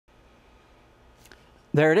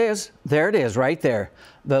There it is. There it is right there.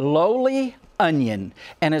 The lowly onion.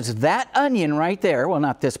 And it's that onion right there, well,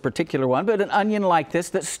 not this particular one, but an onion like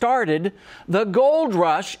this that started the gold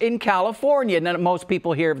rush in California. Now, most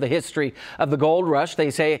people hear of the history of the gold rush.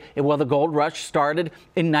 They say, well, the gold rush started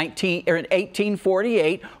in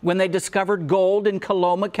 1848 when they discovered gold in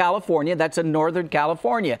Coloma, California. That's in Northern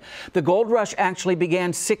California. The gold rush actually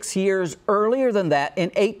began 6 years earlier than that, in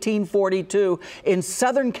 1842, in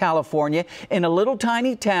Southern California, in a little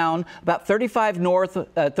tiny town about 35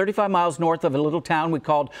 miles north of a little town we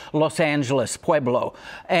called Los Angeles, Pueblo.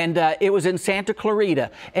 And it was in Santa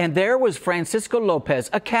Clarita. And there was Francisco Lopez,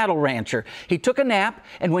 a cattle rancher. He took a nap,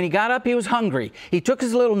 and when he got up, he was hungry. He took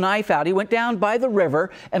his little knife out. He went down by the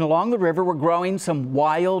river, and along the river were growing some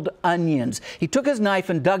wild onions. He took his knife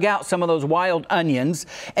and dug out some of those wild onions.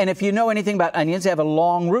 And if you know anything about onions, they have a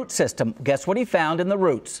long root system. Guess what he found in the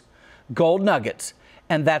roots? Gold nuggets.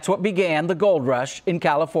 And that's what began the gold rush in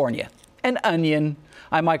California. An onion.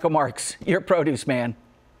 I'm Michael Marks, your produce man.